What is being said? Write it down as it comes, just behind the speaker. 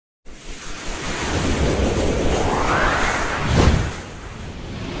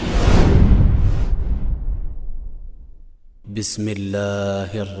بسم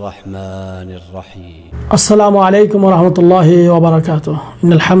الله الرحمن الرحيم السلام عليكم ورحمة الله وبركاته.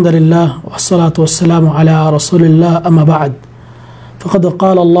 إن الحمد لله والصلاة والسلام على رسول الله. أما بعد فقد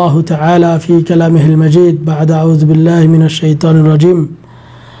قال الله تعالى في كلامه المجيد بعد أعوذ بالله من الشيطان الرجيم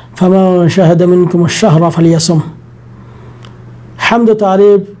فمن شهد منكم الشهر فليصم. حمد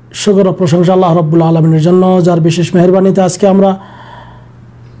تعريف شكر প্রশংসা আল্লাহ রাব্বুল আলামিনের জন্য, যার বিশেষ মেহেরবানিতে আজকে আমরা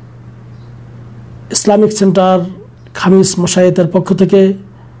ইসলামিক সেন্টার খামিস মশায়েতের পক্ষ থেকে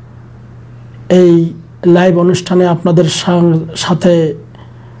এই লাইভ অনুষ্ঠানে আপনাদের সাথে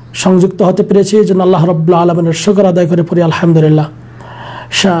সংযুক্ত হতে পেরেছি। এই জন্য আল্লাহ রাব্বুল আলামিনের শুকর আদায় করে পড়ি আলহামদুলিল্লাহ।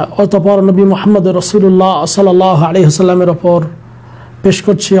 অতঃপর নবী মুহাম্মদ রাসূলুল্লাহ সাল্লাল্লাহু আলাইহি ওয়াসাল্লামের ওপর পেশ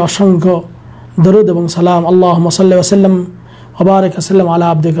করছি অসংখ্য দরুদ এবং সালাম। আল্লাহুম্মা সাল্লি ওয়া সাল্লিম ওয়া বারিক ওয়া সাল্লিম আলা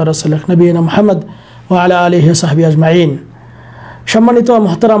আবদিকা রাসূলিকা নবিয়িনা মুহাম্মদ ওয়া আলা আলিহি ওয়া সাহবিহি আজমাইন। সম্মানিত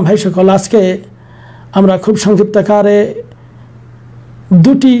মুহতারাম ভাই সকল, আজকে আমরা খুব সংক্ষিপ্ত আকারে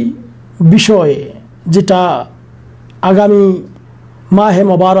দুটি বিষয়, যেটা আগামী মাহে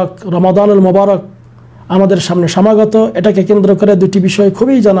মোবারক রমাদানুল মোবারক আমাদের সামনে সমাগত, এটাকে কেন্দ্র করে দুটি বিষয়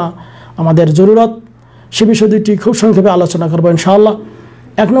খুবই জানা আমাদের জরুরত। সে বিষয় দুটি খুব সংক্ষেপে আলোচনা করবো ইনশাআল্লাহ।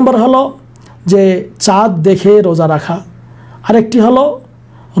 এক নম্বর হলো যে চাঁদ দেখে রোজা রাখা, আরেকটি হলো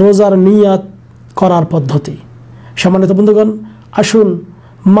রোজার নিয়াত করার পদ্ধতি। সম্মানিত বন্ধুগণ, আসুন,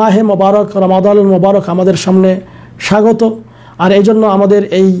 মাহে মোবারক রমাদানুল মোবারক আমাদের সামনে স্বাগত, আর এই জন্য আমাদের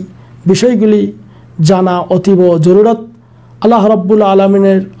এই বিষয়গুলি জানা অতীব জরুরত। আল্লাহ রাব্বুল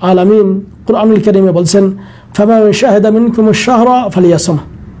আলামিন কুরআনুল কারীমে বলছেন ফামান শাহিদা মিনকুমুশ শাহরা ফালিয়াসুম,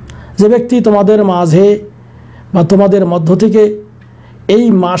 যে ব্যক্তি তোমাদের মাঝে বা তোমাদের মধ্য থেকে এই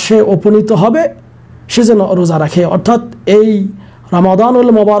মাসে উপনীত হবে সে যেন রোজা রাখে। অর্থাৎ এই রমাদানুল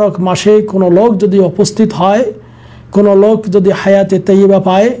মোবারক মাসে কোনো লোক যদি উপস্থিত হয়, কোনো লোক যদি হায়াতে তাইয়্যিবা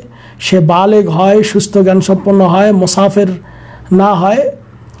পায়, সে বালেগ হয়, সুস্থ জ্ঞান সম্পন্ন হয়, মুসাফির না হয়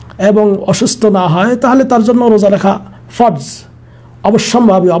এবং অসুস্থ না হয়, তাহলে তার জন্য রোজা রাখা ফরজ,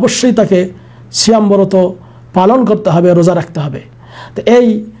 অবশ্যম্ভাবী। অবশ্যই তাকে সিয়াম ব্রত পালন করতে হবে, রোজা রাখতে হবে। তো এই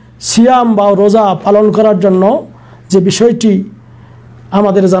সিয়াম বা রোজা পালন করার জন্য যে বিষয়টি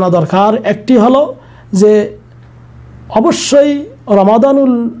আমাদের জানা দরকার, একটি হলো যে অবশ্যই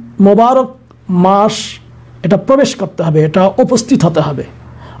রমাদানুল মোবারক মাস এটা প্রবেশ করতে হবে, এটা উপস্থিত হতে হবে।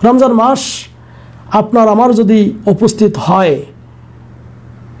 রমজান মাস আপনার আমার যদি উপস্থিত হয়,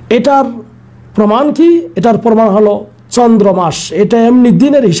 এটার প্রমাণ কি? এটার প্রমাণ হলো চন্দ্র মাস। এটা এমনি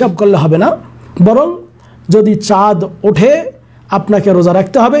দিনের হিসাব করলে হবে না, বরং যদি চাঁদ ওঠে আপনাকে রোজা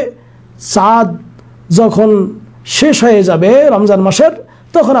রাখতে হবে। চাঁদ যখন শেষ হয়ে যাবে রমজান মাসের,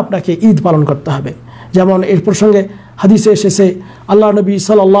 তখন আপনাকে ঈদ পালন করতে হবে। যেমন এর প্রসঙ্গে হাদিসে এসেছে, আল্লাহ নবী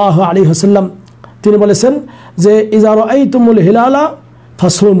সাল্লাল্লাহু আলাইহি ওয়াসাল্লাম তিনি বলেছেন যে ইযা রাআইতুমুল হিলালা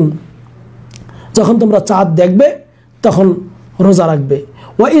ফাসুমু, যখন তোমরা চাঁদ দেখবে তখন রোজা রাখবে।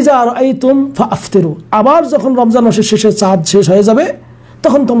 ওয়া ইযা রাআইতুম ফাআফতিরু, আবার যখন রমজান মাসের শেষে চাঁদ শেষ হয়ে যাবে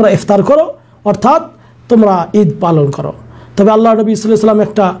তখন তোমরা ইফতার করো, অর্থাৎ তোমরা ঈদ পালন করো। তবে আল্লাহ নবী সাল্লাল্লাহু আলাইহি ওয়াসাল্লাম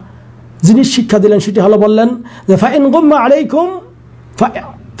একটা জিনিস শিক্ষা দিলেন, সেটি হলো বললেন যে ফাইন গুম্মা আলাইকুম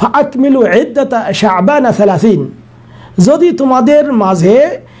ফাআকমিলু ইদ্দাতা শাবান 30, যদি তোমাদের মাঝে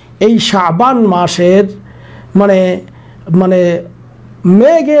এই শাবান মাসের মানে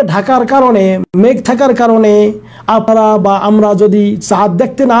মেঘে ঢাকার কারণে, মেঘ থাকার কারণে আপনারা বা আমরা যদি চাঁদ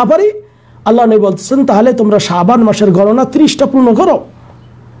দেখতে না পারি, আল্লাহ নবী বলতেছেন তাহলে তোমরা শাবান মাসের গণনা 30টা পূর্ণ করো।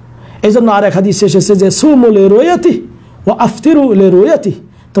 এই জন্য আর এক হাদিসে এসেছে যে সুমু লিরুয়াতি ওয়া আফতিরু লিরুয়াতি,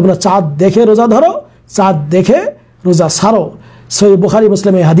 তোমরা চাঁদ দেখে রোজা ধরো, চাঁদ দেখে রোজা ছাড়ো। সহিহ বুখারী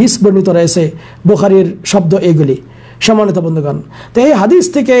মুসলিমে হাদিস বর্ণিত রয়েছে, বুখারীর শব্দ এগুলি। সম্মানিত বন্ধুগণ, তো এই হাদিস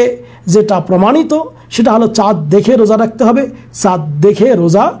থেকে যেটা প্রমাণিত সেটা হলো চাঁদ দেখে রোজা রাখতে হবে, চাঁদ দেখে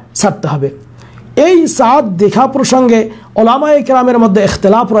রোজা ছাড়তে হবে। এই চাঁদ দেখা প্রসঙ্গে ওলামায়ে কেরামের মধ্যে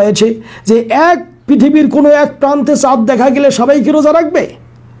ইখতিলাফ রয়েছে যে পৃথিবীর কোনো এক প্রান্তে চাঁদ দেখা গেলে সবাই কি রোজা রাখবে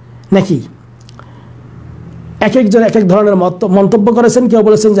নাকি? এক একজন এক এক ধরনের মন্তব্য করেছেন। কেউ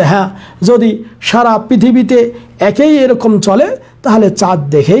বলেছেন যে হ্যাঁ, যদি সারা পৃথিবীতে একই এরকম চলে তাহলে চাঁদ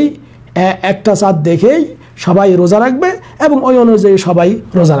দেখেই, একটা চাঁদ দেখেই সবাই রোজা রাখবে এবং ওই অনুযায়ী সবাই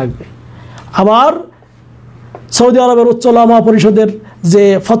রোজা রাখবে। আবার সৌদি আরবের উচ্চ উলামা পরিষদের যে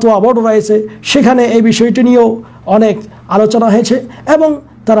ফতোয়া বোর্ড রয়েছে, সেখানে এই বিষয়টি নিয়েও অনেক আলোচনা হয়েছে এবং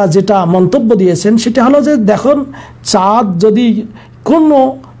তারা যেটা মন্তব্য দিয়েছেন সেটা হলো যে দেখুন, চাঁদ যদি কোনো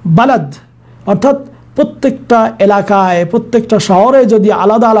বালাদ, অর্থাৎ প্রত্যেকটা এলাকায় প্রত্যেকটা শহরে যদি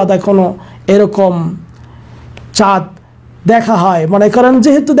আলাদা আলাদা কোনো এরকম চাঁদ দেখা হয়, মনে করেন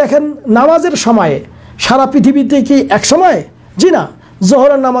যেহেতু দেখেন নামাজের সময়ে সারা পৃথিবীতে কি এক সময়? জি না,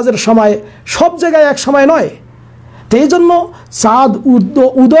 জোহরের নামাজের সময় সব জায়গায় এক সময় নয়। তো এই জন্য চাঁদ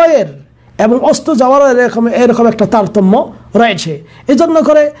উদয়ের এবং অস্ত যাওয়ার এরকম একটা তারতম্য রয়েছে। এজন্য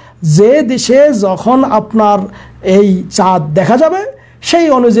করে যে দেশে যখন আপনার এই চাঁদ দেখা যাবে সেই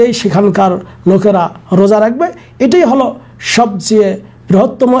অনুযায়ী সেখানকার লোকেরা রোজা রাখবে। এটাই হলো সবচেয়ে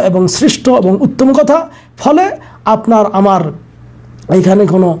বৃহত্তম এবং শ্রেষ্ঠ এবং উত্তম কথা। ফলে আপনার আমার এখানে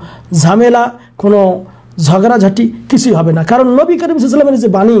কোনো ঝামেলা, কোনো ঝগড়াঝাটি কিছুই হবে না। কারণ নবী করিম সাল্লাল্লাহু আলাইহি ওয়াসাল্লামের যে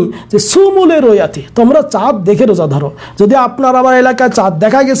বাণী যে সুমুলে রয়াতি, তোমরা চাঁদ দেখে রোজা ধরো। যদি আপনার আমার এলাকায় চাঁদ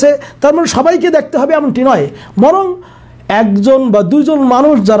দেখা গেছে তার মানে সবাইকে দেখতে হবে এমনটি নয়, বরং একজন বা দুজন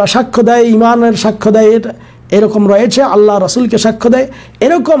মানুষ যারা সাক্ষ্য দেয়, ইমানের সাক্ষ্য দেয়, এরকম রয়েছে, আল্লাহ রাসূলকে সাক্ষ্য দেয়,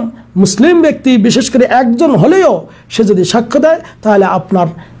 এরকম মুসলিম ব্যক্তি বিশেষ করে একজন হলেও সে যদি সাক্ষ্য দেয় তাহলে আপনার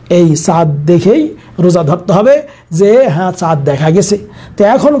এই চাঁদ দেখেই রোজা ধরতে হবে যে হ্যাঁ চাঁদ দেখা গেছে। তো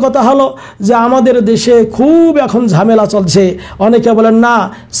এখন কথা হলো যে আমাদের দেশে খুব এখন ঝামেলা চলছে। অনেকে বলেন না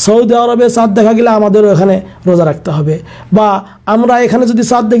সৌদি আরবে চাঁদ দেখা গেলে আমাদেরও এখানে রোজা রাখতে হবে, বা আমরা এখানে যদি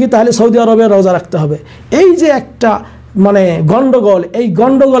চাঁদ দেখি তাহলে সৌদি আরবে রোজা রাখতে হবে। এই যে একটা মানে গণ্ডগোল, এই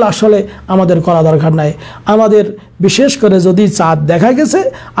গণ্ডগোল আসলে আমাদের করা দরকার নাই। আমাদের বিশেষ করে যদি চাঁদ দেখা গেছে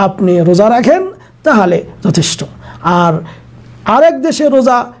আপনি রোজা রাখেন তাহলে যথেষ্ট। আর আরেক দেশে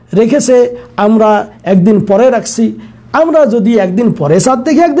রোজা রেখেছে, আমরা একদিন পরে রাখছি, আমরা যদি একদিন পরে চাঁদ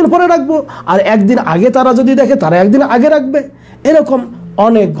দেখে একদিন পরে রাখবো, আর একদিন আগে তারা যদি দেখে তারা একদিন আগে রাখবে। এরকম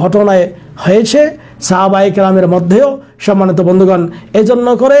অনেক ঘটনায় হয়েছে সাহাবায়ে কেরামের মধ্যেও। সম্মানিত বন্ধুগণ, এজন্য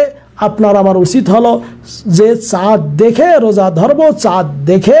করে আপনার আমার উচিত হলো যে চাঁদ দেখে রোজা ধরবো, চাঁদ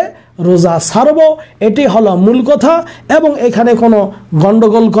দেখে রোজা ছাড়বো, এটি হলো মূল কথা। এবং এখানে কোনো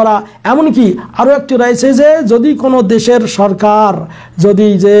গণ্ডগোল করা, এমনকি আরও একটি রয়েছে যে যদি কোনো দেশের সরকার যদি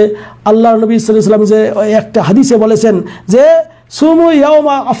যে আল্লাহ নবী সাল্লাল্লাহু আলাইহি ওয়াসাল্লাম যে একটা হাদিসে বলেছেন যে সুমু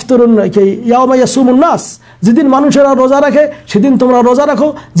ইয়াউমা আফতুরুন ইয়াউমা ইয়াসুমুন নাস, যেদিন মানুষেরা রোজা রাখে সেদিন তোমরা রোজা রাখো,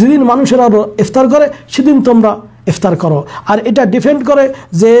 যেদিন মানুষেরা ইফতার করে সেদিন তোমরা ইফতার করো। আর এটা ডিপেন্ড করে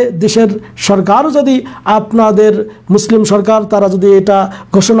যে দেশের সরকার যদি আপনাদের মুসলিম সরকার তারা যদি এটা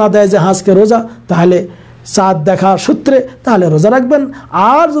ঘোষণা দেয় যে আজকে রোজা, তাহলে চাঁদ দেখার সূত্রে তাহলে রোজা রাখবেন।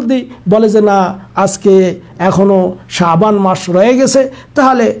 আর যদি বলে যে না আজকে এখনও শাবান মাস রয়ে গেছে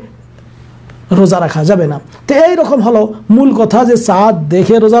তাহলে রোজা রাখা যাবে না। তো এইরকম হলো মূল কথা যে চাঁদ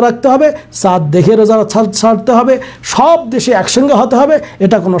দেখে রোজা রাখতে হবে, চাঁদ দেখে রোজা ছাড়তে হবে, সব দেশে একসঙ্গে হতে হবে,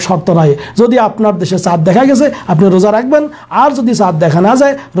 এটা কোনো শর্ত নয়। যদি আপনার দেশে চাঁদ দেখা গেছে আপনি রোজা রাখবেন, আর যদি চাঁদ দেখা না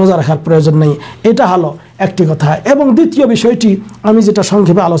যায় রোজা রাখার প্রয়োজন নেই। এটা হলো একটি কথা। এবং দ্বিতীয় বিষয়টি আমি যেটা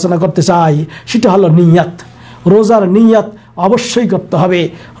সংক্ষেপে আলোচনা করতে চাই সেটা হলো নিয়াত। রোজার নিয়াত অবশ্যই করতে হবে।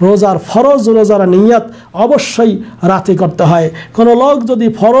 রোজার ফরজ রোজার নিয়াত অবশ্যই রাতে করতে হয়। কোনো লোক যদি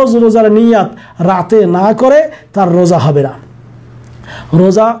ফরজ রোজার নিয়াত রাতে না করে তার রোজা হবে না,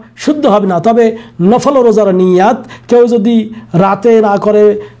 রোজা শুদ্ধ হবে না। তবে নফল রোজার নিয়াত কেউ যদি রাতে না করে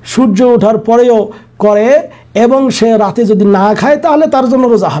সূর্য ওঠার পরেও করে এবং সে রাতে যদি না খায় তাহলে তার জন্য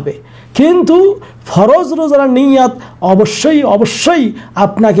রোজা হবে। কিন্তু ফরজ রোজার নিয়াত অবশ্যই অবশ্যই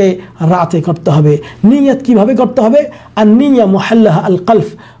আপনাকে রাতে করতে হবে। নিয়াত কিভাবে করতে হবে? আর নিয়া মুহাল্লাহা আল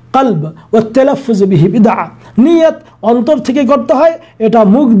কলব ও তেলাফুজ বিহি বিদআ। নিয়াত অন্তর থেকে করতে হয়, এটা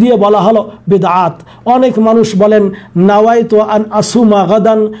মুখ দিয়ে বলা হলো বিদআত। অনেক মানুষ বলেন নাওয়াইতু আন আসুমা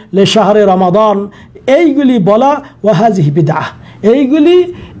গাদান লি শাহরে রমাদান, এইগুলি বলা ওয়াহাজিহি বিদআ। এইগুলি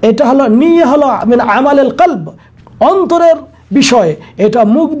এটা হলো নিয়া হলো মিন আমালিল কলব, অন্তরের বিষয়। এটা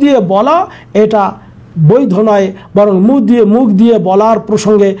মুখ দিয়ে বলা এটা বৈধ নয়, বরং মুখ দিয়ে বলার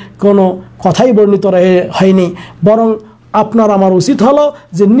প্রসঙ্গে কোনো কথাই বর্ণিত হয়নি। বরং আপনার আমার উচিত হলো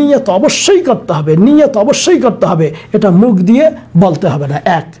যে নিয়ত অবশ্যই করতে হবে, নিয়ত অবশ্যই করতে হবে, এটা মুখ দিয়ে বলতে হবে না।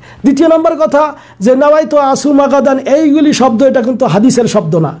 এক। দ্বিতীয় নম্বর কথা যে নাওয়াইতু আসুমা গাদান, এইগুলি শব্দ এটা কিন্তু হাদিসের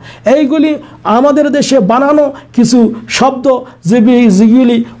শব্দ না, এইগুলি আমাদের দেশে বানানো কিছু শব্দ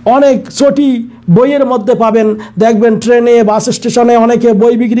যেগুলি অনেক চটি বইয়ের মধ্যে পাবেন। দেখবেন ট্রেনে বাস স্টেশনে অনেকে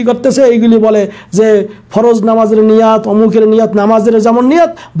বই বিক্রি করতেছে, এইগুলি বলে যে ফরজ নামাজের নিয়াত, অমুকের নিয়াত, নামাজের যেমন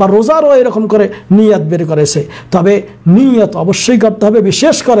নিয়াত বা রোজারও এরকম করে নিয়াত বের করেছে। তবে নিয়াত অবশ্যই করতে হবে,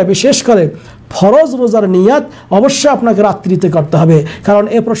 বিশেষ করে ফরজ রোজার নিয়াত অবশ্যই আপনাকে রাত্রিতে করতে হবে। কারণ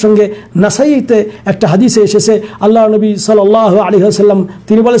এ প্রসঙ্গে নাসাইতে একটা হাদিসে এসেছে, আল্লাহ নবী সাল্লাল্লাহু আলাইহি ওয়াসাল্লাম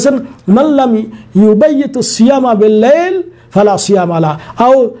তিনি বলেছেন মাল্লাম ইউবাইয়িতু সিয়ামা বিল-লাইল ফালা সিয়াম আলা,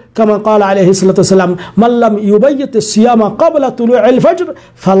 আও কামা ক্বালা আলাইহিস সালাতু ওয়াসসালাম মাল্লাম ইউবাইয়িতু সিয়ামা ক্বাবলা তুলুইল ফজর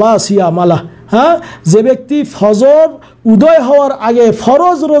ফালা সিয়াম আলা। হ্যাঁ, যে ব্যক্তি ফজর উদয় হওয়ার আগে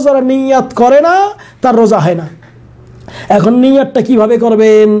ফরজ রোজার নিয়াত করে না তার রোজা হয় না। এখন নিয়াতটা কিভাবে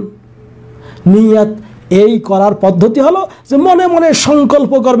করবেন? নিয়াত এই করার পদ্ধতি হলো যে মনে মনে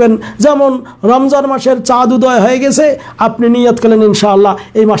সংকল্প করবেন। যেমন রমজান মাসের চাঁদ উদয় হয়ে গেছে, আপনি নিয়াত করলেন ইনশাআল্লাহ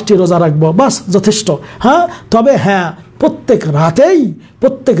এই মাসটি রোজা রাখবো, বাস যথেষ্ট। হ্যাঁ, তবে হ্যাঁ প্রত্যেক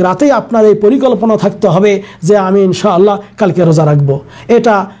রাতেই আপনার এই পরিকল্পনা থাকতে হবে যে আমি ইনশাআল্লাহ কালকে রোজা রাখবো।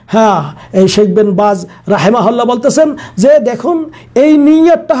 এটা হ্যাঁ, এই শেখ বিন বাজ রাহিমাহুল্লাহ বলতেছেন যে দেখুন এই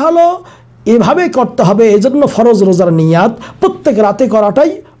নিয়তটা হলো এভাবেই করতে হবে, এজন্য ফরজ রোজার নিয়াত প্রত্যেক রাতে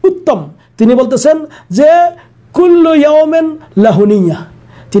করাটাই উত্তম। তিনি বলতেছেন যে কুল্লু ইয়াউমিন লাহু নিয়া,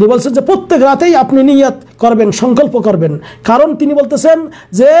 তিনি বলছেন যে প্রত্যেক রাতেই আপনি নিয়াত করবেন, সংকল্প করবেন। কারণ তিনি বলতেছেন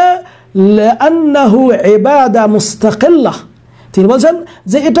যে লিআন্নাহু ইবাদা মুস্তাকিল্লাহ, তিনি বলছেন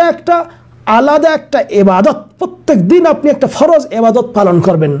যে এটা একটা আলাদা একটা ইবাদত, প্রত্যেক দিন আপনি একটা ফরজ ইবাদত পালন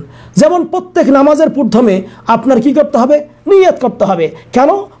করবেন। যেমন প্রত্যেক নামাজের প্রথমে আপনার কি করতে হবে? নিয়ত করতে হবে। কেন?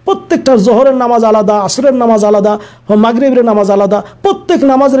 প্রত্যেকটা জোহরের নামাজ আলাদা, আসরের নামাজ আলাদা, মাগরিবের নামাজ আলাদা, প্রত্যেক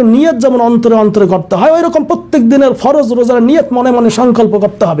নামাজের নিয়ত যেমন অন্তরে অন্তরে করতে হয়, ওই রকম প্রত্যেক দিনের ফরজ রোজার নিয়ত মনে মনে সংকল্প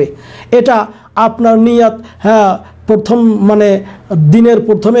করতে হবে। এটা আপনার নিয়ত হ্যাঁ প্রথম মানে দিনের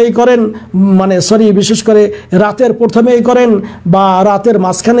প্রথমেই করেন, বিশেষ করে রাতের প্রথমেই করেন বা রাতের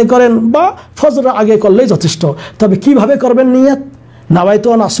মাঝখানে করেন বা ফজর আগে করলেই যথেষ্ট। তবে কিভাবে করবেন নিয়ত? নাওয়াইতু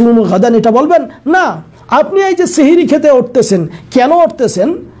আন আসুমু গাদান এটা বলবেন না। আপনি এই যে সেহরি খেতে উঠতেছেন, কেন উঠতেছেন?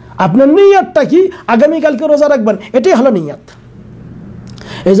 আপনার নিয়তটা কি? আগামীকালকে রোজা রাখবেন, এটাই হলো নিয়ত।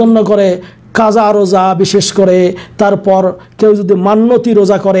 এই জন্য করে কাজা রোজা বিশেষ করে, তারপর কেউ যদি মান্যতি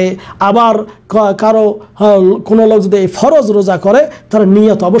রোজা করে, আবার কারো কোনো লোক যদি এই ফরজ রোজা করে, তার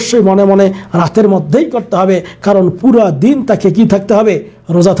নিয়ত অবশ্যই মনে মনে রাতের মধ্যেই করতে হবে। কারণ পুরা দিন তাকে কি থাকতে হবে?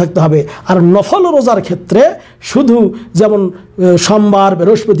 রোজা থাকতে হবে। আর নফল রোজার ক্ষেত্রে শুধু যেমন সোমবার,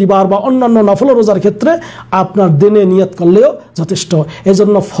 বৃহস্পতিবার বা অন্যান্য নফল রোজার ক্ষেত্রে আপনার দিনে নিয়ত করলেও যথেষ্ট।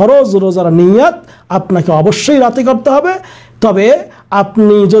 এজন্য ফরজ রোজার নিয়ত আপনাকে অবশ্যই রাতে করতে হবে। তবে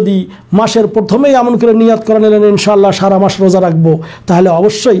আপনি যদি মাসের প্রথমেই এমন করে নিয়ত করে নিলেন ইনশাআল্লাহ সারা মাস রোজা রাখবো, তাহলে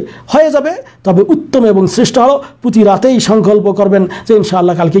অবশ্যই হয়ে যাবে। তবে উত্তম এবং শ্রেষ্ঠ হলো প্রতি রাতেই সংকল্প করবেন যে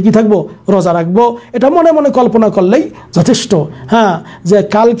ইনশাআল্লাহ কালকে কি থাকবো? রোজা রাখবো। এটা মনে মনে কল্পনা করলেই যথেষ্ট। হ্যাঁ, যে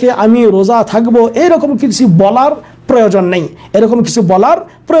কালকে আমি রোজা থাকবো এরকম কিছু বলার প্রয়োজন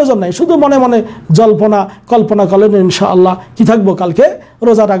নেই, শুধু মনে মনে কল্পনা করলেন ইনশাআল্লাহ কি থাকবো? কালকে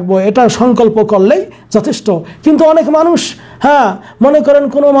রোজা রাখবো, এটা সংকল্প করলেই যথেষ্ট। কিন্তু অনেক মানুষ হ্যাঁ মনে করেন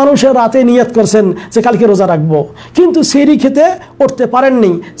কোনো মানুষের রাতে নিয়ত করছেন যে কালকে রোজা রাখবো, কিন্তু সেহরি খেতে উঠতে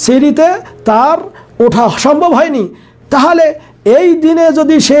পারেননি, সেহরিতে তার ওঠা সম্ভব হয়নি, তাহলে এই দিনে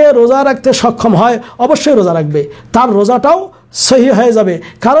যদি সে রোজা রাখতে সক্ষম হয় অবশ্যই রোজা রাখবে, তার রোজাটাও সহি হয়ে যাবে।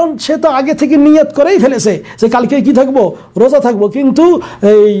 কারণ সে তো আগে থেকে নিয়ত করেই ফেলেছে যে কালকে কি থাকবো? রোজা থাকবো। কিন্তু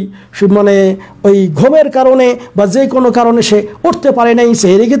এই ওই ঘুমের কারণে বা যে কোনো কারণে সে উঠতে পারে নাই,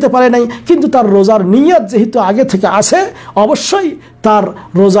 সেহরি খেতে পারে নাই, কিন্তু তার রোজার নিয়ত যেহেতু আগে থেকে আছে, অবশ্যই তার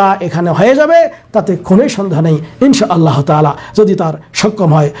রোজা এখানে হয়ে যাবে, তাতে কোনোই সন্দেহ নেই ইনশাআল্লাহ তাআলা, যদি তার সক্ষম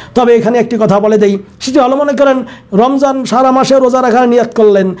হয়। তবে এখানে একটি কথা বলে দেই, সেটি হলো মনে করেন রমজান সারা মাসে রোজা রাখার নিয়ত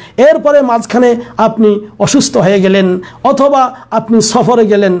করলেন, এরপরে মাঝখানে আপনি অসুস্থ হয়ে গেলেন অথবা আপনি সফরে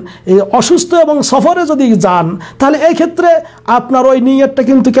গেলেন। এই অসুস্থ এবং সফরে যদি যান তাহলে এই ক্ষেত্রে আপনার ওই নিয়তটা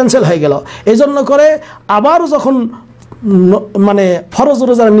কিন্তু ক্যান্সেল হয়ে গেল। এই জন্য করে আবার যখন ফরজ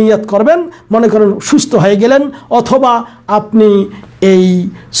রোজার নিয়ত করবেন, মনে করেন সুস্থ হয়ে গেলেন অথবা আপনি এই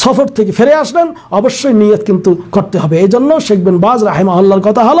সফর থেকে ফিরে আসলেন, অবশ্যই নিয়ত কিন্তু করতে হবে। এই জন্য শেখ বিন বাজ রাহিমাহুল্লাহর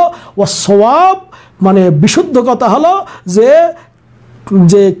কথা হলো ওয়াসওয়াব, বিশুদ্ধ কথা হলো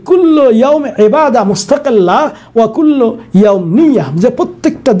যে কুল্লু ইয়াউম ইবাদা মুস্তাকিল্লাহ ওয়া কুল্লু ইয়াউম নিয়াহ, যে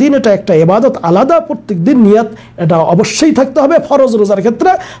প্রত্যেকটা দিন এটা একটা ইবাদত আলাদা, প্রত্যেক দিন নিয়ত এটা অবশ্যই থাকতে হবে ফরজ রোজার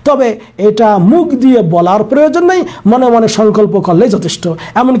ক্ষেত্রে। তবে এটা মুখ দিয়ে বলার প্রয়োজন নেই, মনে মনে সংকল্প করলেই যথেষ্ট।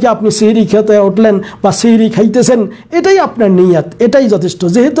 এমনকি আপনি সেহরি খেতে উঠলেন বা সেহরি খাইতেছেন, এটাই আপনার নিয়ত, এটাই যথেষ্ট।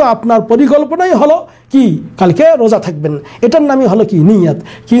 যেহেতু আপনার পরিকল্পনাই হলো কি কালকে রোজা থাকবেন, এটার নামই হলো কি নিয়ত,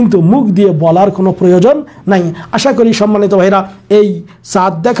 কিন্তু মুখ দিয়ে বলার কোনো প্রয়োজন নাই। আশা করি সম্মানিত ভাইরা এই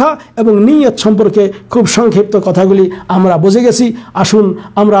চাঁদ দেখা এবং নিয়ত সম্পর্কে খুব সংক্ষিপ্ত কথাগুলি আমরা বুঝে গেছি। আসুন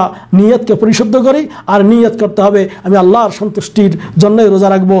আমরা নিয়তকে পরিশুদ্ধ করি, আর নিয়ত করতে হবে আমি আল্লাহর সন্তুষ্টির জন্যই রোজা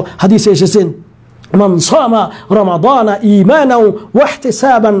রাখবো। হাদিসে এসেছেন মান সামা রমাদানা ঈমানাও ওয়া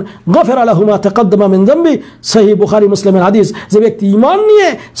ইহতিসাবান গফিরা লাহু মা তাকদ্দামা মিন যামবি, সহিহ বুখারী মুসলিমের হাদিস। যে ব্যক্তি ঈমান নিয়ে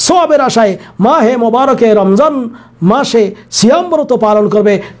সওয়াবের আশায় মাহে মোবারকে রমজান মাসে সিয়াম ব্রত পালন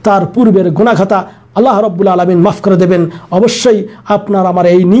করবে, তার পূর্বের গুনাহ খাতা আল্লাহ রাব্বুল আলামিন মাফ করে দেবেন। অবশ্যই আপনার আমার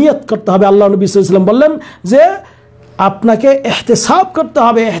এই নিয়ত করতে হবে। আল্লাহ নবী সাল্লাল্লাহু আলাইহি ওয়াসাল্লাম বললেন যে আপনাকে ইহতিসাব করতে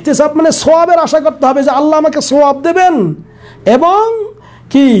হবে, ইহতিসাব সওয়াবের আশা করতে হবে যে আল্লাহ আমাকে সওয়াব দেবেন, এবং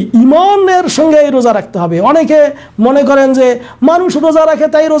কি ঈমানের সঙ্গে এই রোজা রাখতে হবে। অনেকে মনে করেন যে মানুষ রোজা রাখে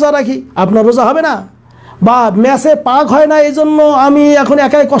তাই রোজা রাখি, আপনার রোজা হবে না। বা ম্যাচে পাক হয় না এই জন্য আমি এখন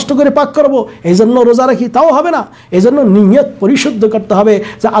একাই কষ্ট করে পাক করব, এই জন্য রোজা রাখি, তাও হবে না। এই জন্য নিয়ত পরিশুদ্ধ করতে হবে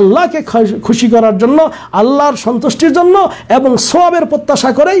যে আল্লাহকে খুশি করার জন্য, আল্লাহর সন্তুষ্টির জন্য এবং সওয়াবের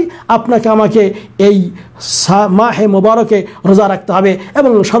প্রত্যাশা করেই আপনাকে আমাকে এই মাহে মোবারকে রোজা রাখতে হবে।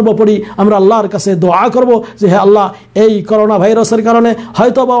 এবং সর্বোপরি আমরা আল্লাহর কাছে দোয়া করব যে হে আল্লাহ, এই করোনা ভাইরাসের কারণে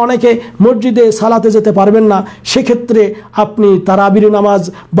হয়তো বা অনেকে মসজিদে সালাতে যেতে পারবেন না, সেক্ষেত্রে আপনি তারাবির নামাজ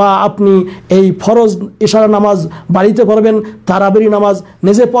বা আপনি এই ফরজ ইশারা নামাজ বাড়িতে পড়বেন, তারাবির নামাজ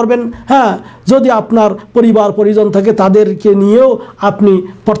নিজে পড়বেন। হ্যাঁ, যদি আপনার পরিবার পরিজন থাকে তাদেরকে নিয়েও আপনি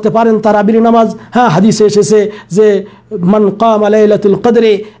পড়তে পারেন তারাবির নামাজ। হ্যাঁ, হাদিসে এসেছে যে মান কামা লাইলাতুল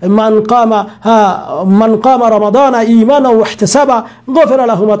কদরে মান কামা রমাদানা ঈমানান ওয়া ইহতিসাবা গফিরা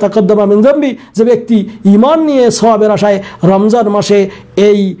লাহু মা তাকদ্দামা মিন যামবি, যে ব্যক্তি ঈমান নিয়ে সওয়াবের আশায় রমজান মাসে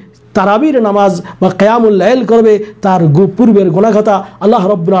এই তারাবির নামাজ বা কিয়ামুল লাইল করবে, তার পূর্বের গুনাহ খাতা আল্লাহ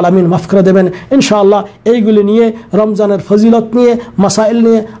রাব্বুল আলামিন মাফ করে দেবেন ইনশাআল্লাহ। এইগুলি নিয়ে, রমজানের ফজিলত নিয়ে, মাসাইল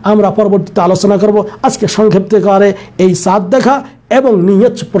নিয়ে আমরা পরবর্তীতে আলোচনা করব। আজকে সংক্ষিপ্ত করে এই চাঁদ দেখা এবং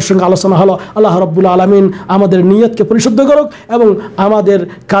নিয়ত প্রসঙ্গে আলোচনা হলো। আল্লাহ রাব্বুল আলামিন আমাদের নিয়তকে পরিশুদ্ধ করুক এবং আমাদের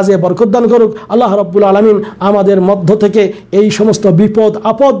কাজে বরকত দান করুক। আল্লাহ রাব্বুল আলামিন আমাদের মধ্য থেকে এই সমস্ত বিপদ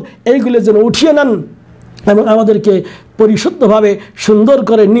আপদ এইগুলি যেন উঠিয়ে নেন এবং আমাদেরকে পরিশুদ্ধভাবে সুন্দর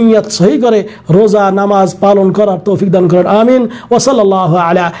করে নিয়ত সহি করে রোজা নামাজ পালন করার তৌফিক দান করেন। আমিন। ওয়া সাল্লাল্লাহু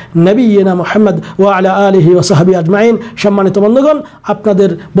আলা নবিয়িনা মুহাম্মদ ওয়া আলা আলিহি ওয়া সাহবিহি আজমাইন। সম্মানিত বন্ধুগণ, আপনাদের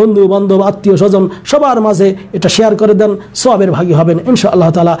বন্ধু বান্ধব আত্মীয় স্বজন সবার মাঝে এটা শেয়ার করে দেন, সওয়াবের ভাগী হবেন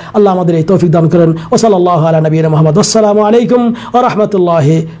ইনশাআল্লাহ তাআলা। আল্লাহ আমাদের এই তৌফিক দান করেন। ওয়া সাল্লাল্লাহু আলা নবিয়িনা মুহাম্মদ। আসসালামু আলাইকুম ওয়া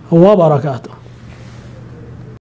রাহমাতুল্লাহি ওয়া বারাকাতুহু।